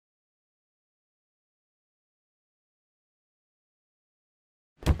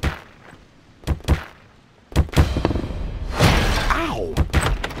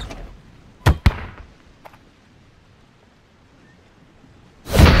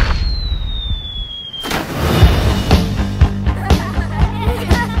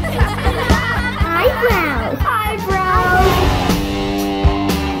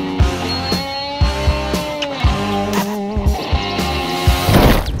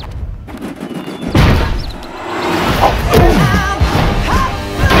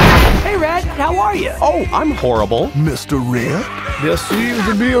Oh, I'm horrible. Mr. Red? There seems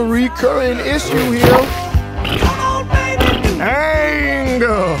to be a recurring issue here.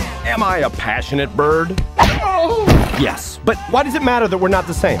 Anger! Am I a passionate bird? Yes, but why does it matter that we're not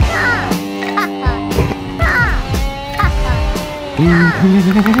the same?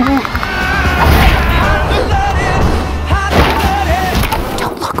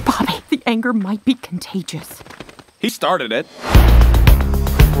 Don't look, Bobby. The anger might be contagious. He started it.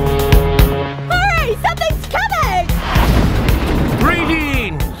 Hurry! Something's coming!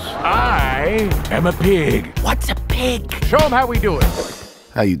 Greetings! I am a pig. What's a pig? Show them how we do it.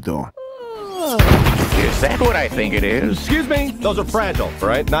 How you doing? Is that what I think it is? Excuse me, those are fragile,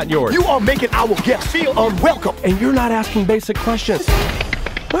 right? Not yours. You are making our guests feel unwelcome. And you're not asking basic questions.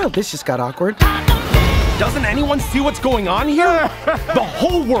 Well, this just got awkward. Doesn't anyone see what's going on here? The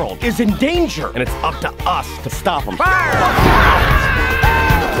whole world is in danger, and it's up to us to stop them.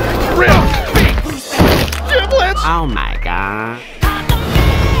 Giblets! Oh my god.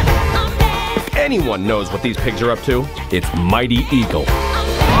 If anyone knows what these pigs are up to, it's Mighty Eagle.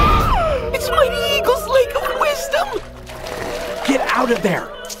 It's Mighty Eagle's Lake of Wisdom! Get out of there!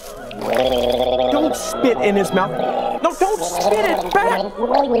 Don't spit in his mouth. No, don't spit it back!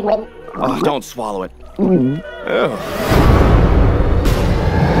 Oh, don't swallow it. Mm-hmm. Ew.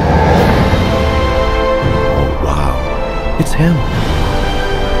 Oh, wow. It's him.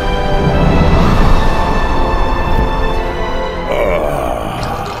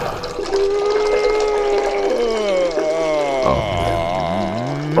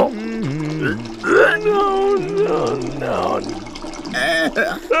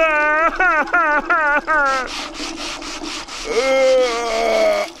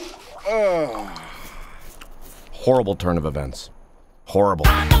 Horrible turn of events. Horrible.